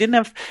say we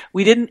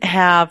didn't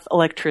have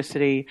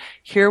electricity.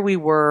 Here we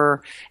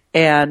were,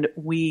 and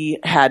we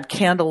had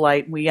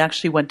candlelight. We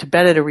actually went to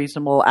bed at a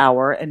reasonable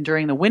hour, and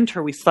during the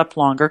winter we slept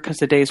longer because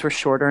the days were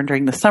shorter, and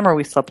during the summer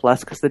we slept less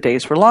because the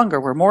days were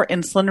longer. We're more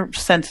insulin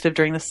sensitive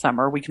during the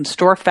summer. We can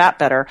store fat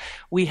better.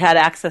 We had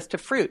access to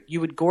fruit. You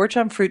would gorge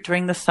on fruit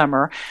during the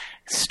summer,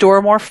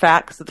 store more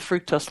fat because of the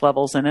fructose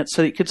levels in it,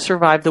 so that you could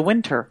survive the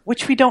winter,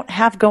 which we don't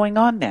have going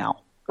on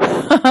now.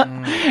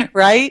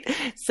 Right?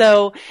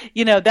 So,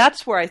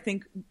 that's where I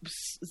think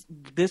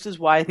this is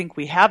why I think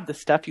we have the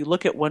stuff. You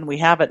look at when we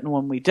have it and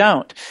when we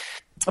don't.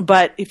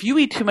 But if you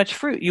eat too much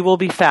fruit, you will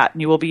be fat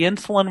and you will be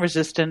insulin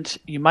resistant.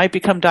 You might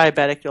become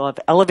diabetic. You'll have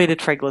elevated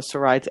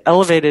triglycerides,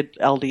 elevated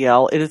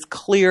LDL. It is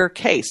clear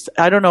case.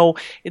 I don't know.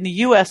 In the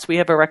U.S., we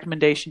have a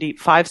recommendation to eat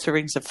 5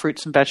 servings of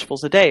fruits and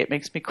vegetables a day. It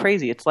makes me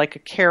crazy. It's like a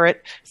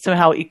carrot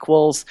somehow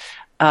equals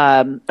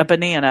a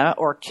banana,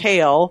 or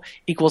kale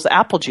equals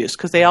apple juice,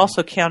 because they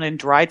also count in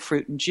dried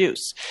fruit and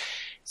juice.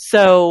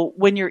 So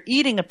when you're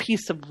eating a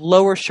piece of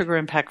lower sugar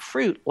impact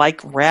fruit like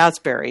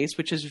raspberries,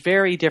 which is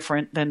very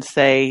different than,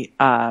 say,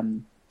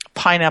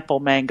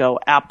 pineapple, mango,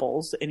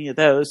 apples, any of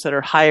those that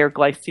are higher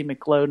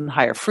glycemic load and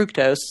higher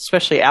fructose,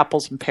 especially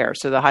apples and pears,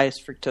 so the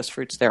highest fructose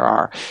fruits there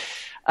are,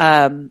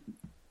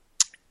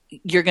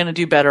 you're going to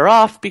do better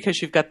off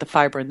because you've got the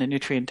fiber and the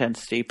nutrient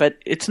density. But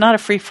it's not a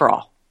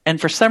free-for-all. And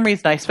for some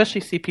reason, I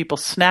especially see people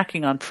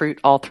snacking on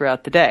fruit all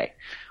throughout the day,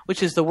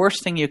 which is the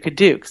worst thing you could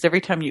do, because every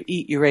time you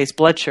eat, you raise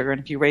blood sugar.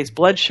 And if you raise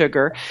blood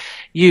sugar,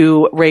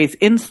 you raise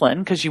insulin,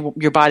 because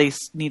your body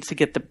needs to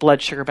get the blood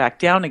sugar back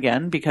down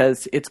again,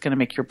 because it's going to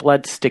make your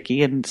blood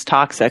sticky and it's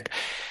toxic.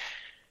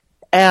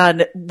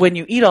 And when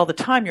you eat all the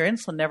time, your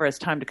insulin never has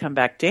time to come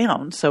back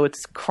down. So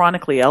it's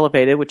chronically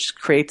elevated, which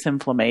creates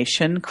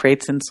inflammation,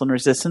 creates insulin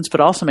resistance,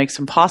 but also makes it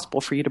impossible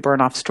for you to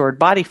burn off stored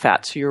body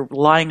fat. So you're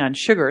relying on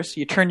sugar. So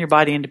you turn your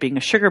body into being a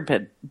sugar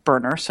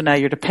burner. So now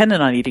you're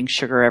dependent on eating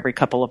sugar every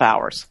couple of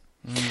hours.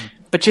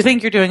 But you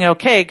think you're doing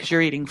okay because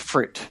you're eating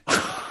fruit.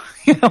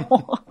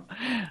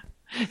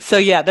 So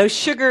yeah, those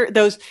fruit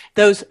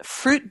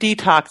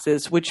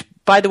detoxes, which,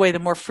 by the way, the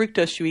more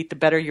fructose you eat, the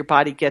better your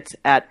body gets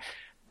at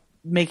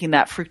making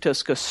that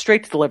fructose go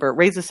straight to the liver. It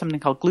raises something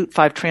called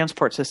GLUT5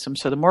 transport system.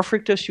 So the more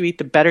fructose you eat,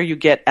 the better you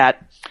get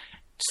at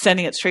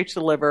sending it straight to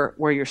the liver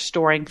where you're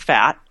storing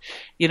fat.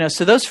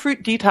 So those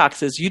fruit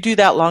detoxes, you do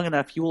that long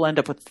enough, you will end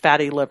up with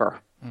fatty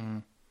liver.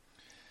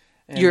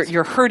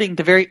 you're hurting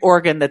the very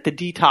organ that the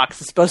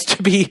detox is supposed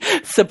to be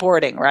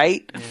supporting,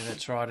 right? Yeah,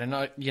 that's right. And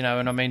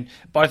I mean,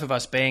 both of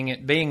us being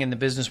in the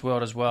business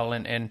world as well,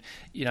 and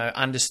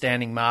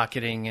understanding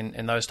marketing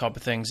and those type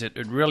of things,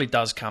 it really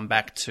does come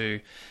back to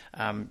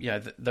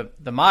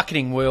the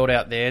marketing world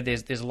out there.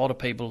 There's a lot of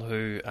people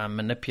who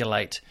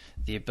manipulate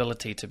the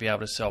ability to be able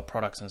to sell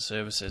products and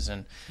services.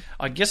 And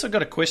I guess I've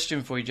got a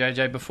question for you,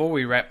 JJ, before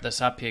we wrap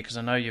this up here, because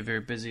I know you're very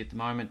busy at the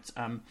moment.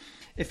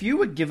 If you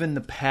were given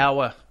the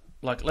power,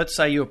 like let's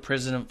say you were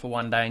president for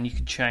one day and you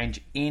could change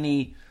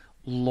any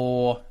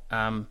law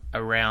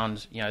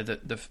around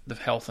the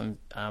health and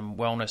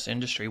wellness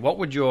industry, what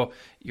would your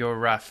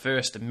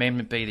first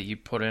amendment be that you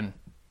put in?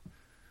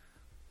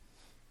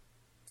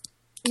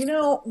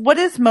 What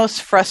is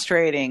most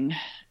frustrating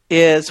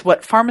is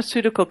what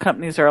pharmaceutical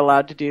companies are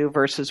allowed to do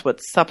versus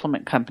what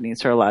supplement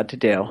companies are allowed to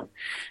do.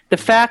 The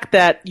fact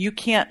that you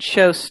can't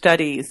show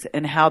studies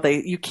and how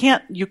you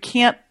can't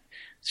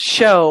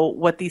show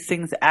what these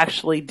things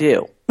actually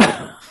do.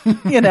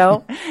 You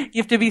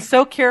have to be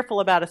so careful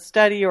about a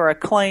study or a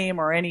claim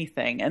or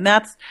anything. And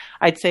that's,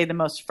 I'd say, the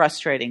most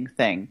frustrating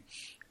thing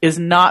is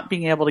not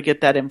being able to get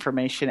that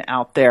information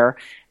out there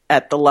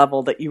at the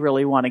level that you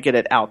really want to get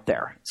it out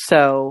there.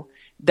 So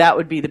that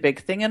would be the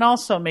big thing. And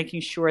also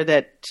making sure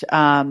that,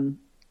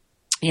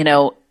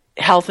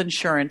 health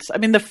insurance. I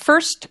mean, the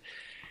first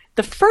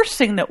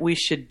thing that we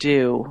should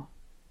do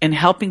in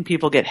helping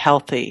people get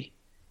healthy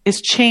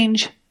is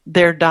change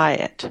their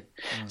diet.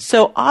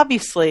 So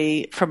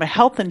obviously from a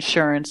health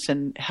insurance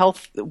and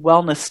health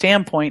wellness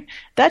standpoint,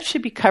 that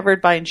should be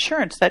covered by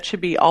insurance. That should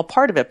be all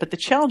part of it. But the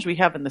challenge we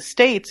have in the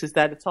States is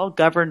that it's all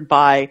governed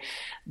by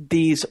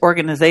these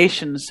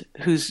organizations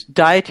whose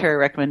dietary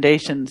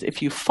recommendations,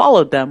 if you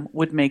followed them,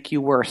 would make you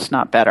worse,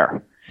 not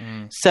better.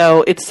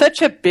 So it's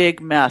such a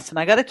big mess. And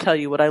I got to tell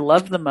you, what I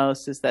love the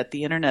most is that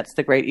the internet's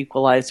the great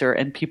equalizer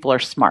and people are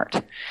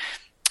smart.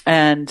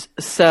 And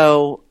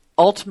so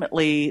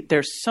ultimately,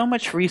 there's so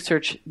much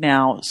research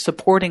now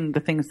supporting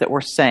the things that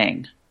we're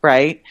saying,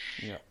 right?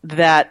 Yeah.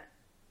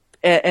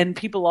 And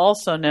people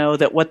also know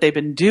that what they've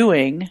been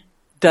doing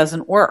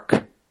doesn't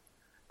work.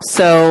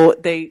 So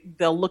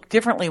they'll look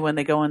differently when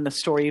they go in the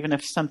store, even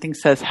if something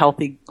says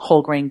healthy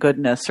whole grain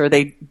goodness, or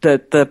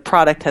the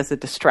product has a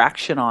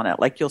distraction on it.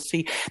 Like you'll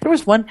see, there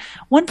was one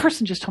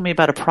person just told me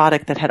about a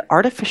product that had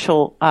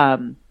artificial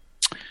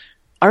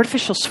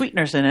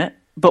sweeteners in it,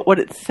 but what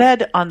it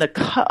said on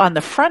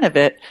the front of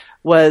it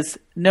was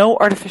no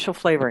artificial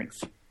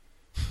flavorings.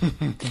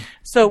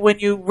 So when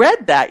you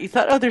read that, you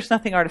thought, oh, there's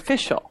nothing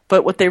artificial.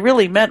 But what they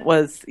really meant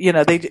was,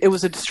 it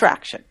was a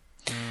distraction.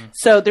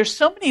 So there's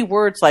so many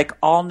words like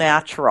all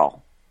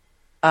natural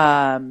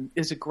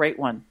is a great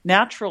one.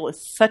 Natural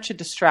is such a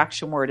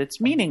distraction word.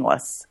 It's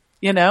meaningless,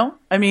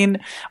 I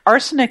mean,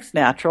 arsenic's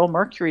natural,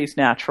 mercury's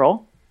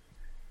natural.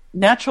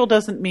 Natural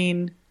doesn't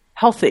mean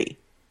healthy.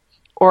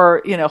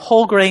 Or,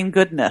 whole grain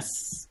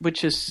goodness,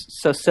 which is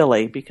so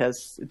silly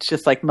because it's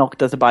just like milk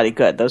does a body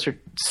good. Those are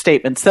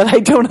statements that I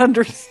don't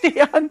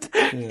understand.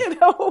 Yeah.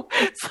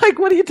 It's like,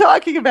 what are you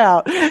talking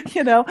about?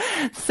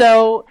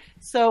 So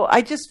I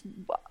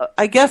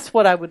guess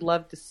what I would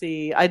love to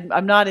see,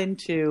 I'm not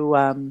into,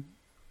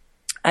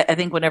 I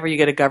think whenever you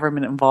get a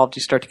government involved,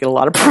 you start to get a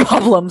lot of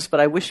problems, but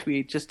I wish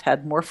we just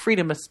had more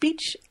freedom of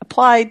speech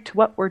applied to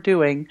what we're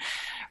doing,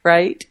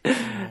 right?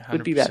 Yeah,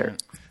 would be better.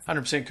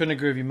 100%. Couldn't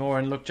agree with you more.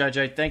 And look,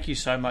 JJ, thank you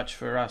so much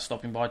for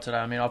stopping by today.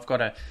 I mean, I've got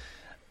a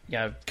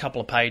couple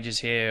of pages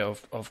here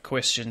of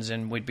questions,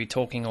 and we'd be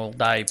talking all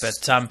day. But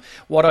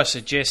what I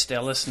suggest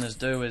our listeners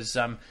do is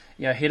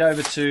head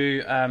over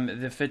to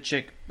the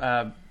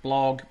FitCheck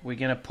blog. We're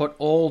going to put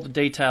all the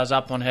details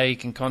up on how you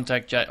can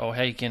contact or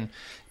how you can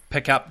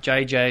pick up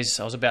JJ's.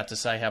 I was about to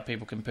say how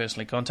people can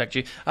personally contact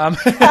you.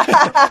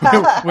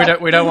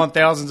 We don't want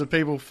thousands of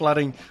people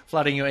flooding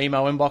your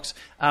email inbox.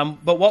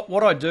 But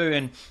what I do,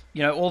 and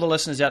all the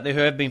listeners out there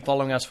who have been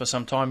following us for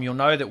some time, you'll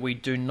know that we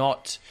do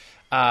not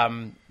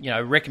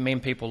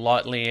recommend people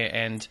lightly.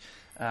 And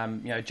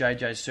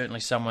JJ is certainly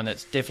someone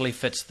that definitely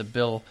fits the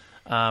bill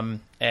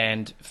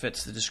and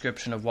fits the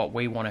description of what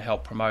we want to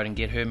help promote and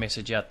get her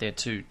message out there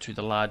to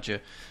the larger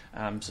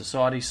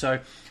society. So.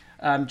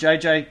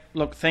 JJ,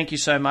 look, thank you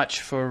so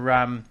much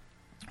for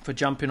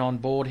jumping on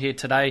board here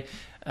today.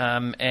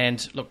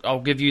 And look, I'll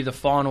give you the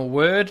final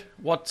word.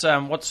 What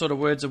sort of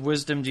words of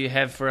wisdom do you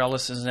have for our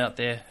listeners out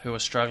there who are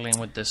struggling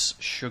with this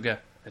sugar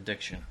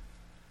addiction?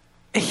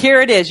 Here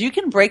it is. You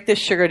can break this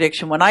sugar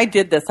addiction. When I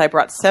did this, I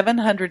brought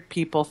 700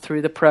 people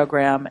through the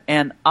program,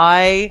 and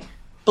I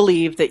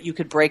believe that you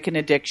could break an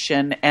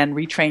addiction and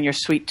retrain your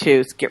sweet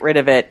tooth, get rid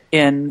of it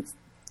in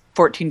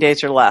 14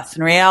 days or less.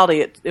 In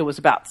reality, it was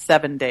about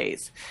 7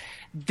 days.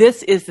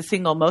 This is the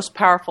single most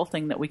powerful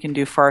thing that we can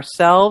do for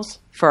ourselves,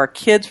 for our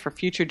kids, for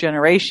future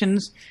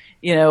generations,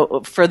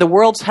 for the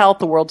world's health,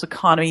 the world's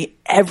economy,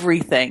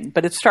 everything.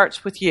 But it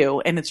starts with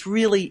you, and it's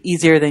really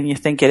easier than you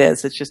think it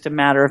is. It's just a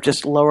matter of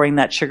just lowering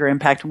that sugar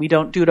impact. And we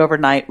don't do it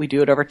overnight. We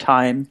do it over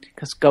time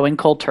because going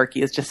cold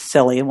turkey is just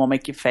silly and will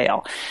make you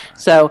fail.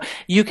 So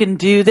you can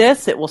do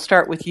this. It will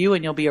start with you,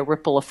 and you'll be a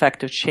ripple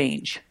effect of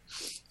change.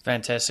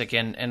 Fantastic.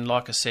 And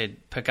like I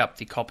said, pick up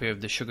the copy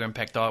of the Sugar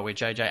Impact Diet where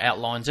JJ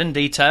outlines in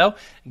detail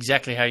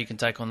exactly how you can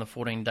take on the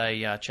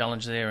 14-day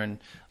challenge there. And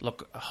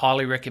look, I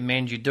highly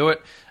recommend you do it.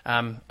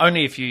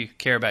 Only if you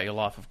care about your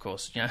life, of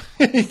course. You know,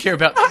 only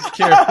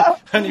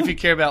if you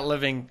care about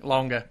living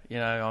longer. You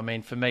know, I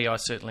mean, for me, I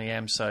certainly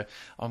am. So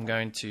I'm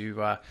going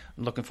to I'm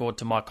looking forward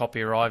to my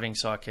copy arriving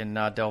so I can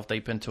delve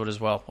deep into it as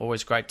well.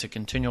 Always great to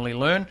continually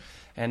learn.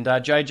 And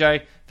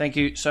JJ, thank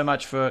you so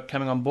much for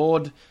coming on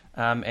board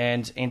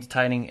and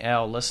entertaining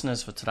our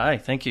listeners for today.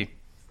 Thank you.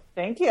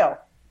 Thank you.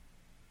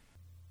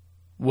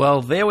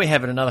 Well, there we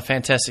have it, another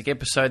fantastic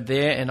episode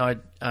there, and I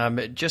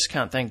just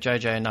can't thank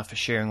JJ enough for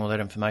sharing all that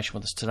information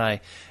with us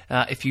today.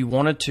 If you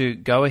wanted to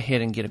go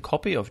ahead and get a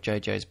copy of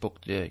JJ's book,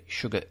 The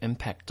Sugar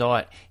Impact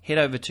Diet, head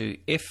over to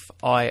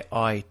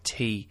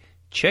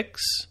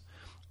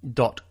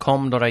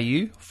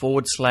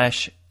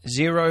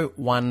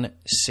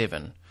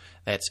fiitchicks.com.au/017.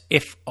 That's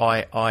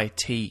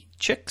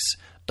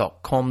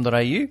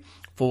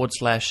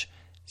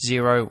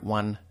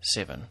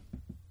fiitchicks.com.au/017.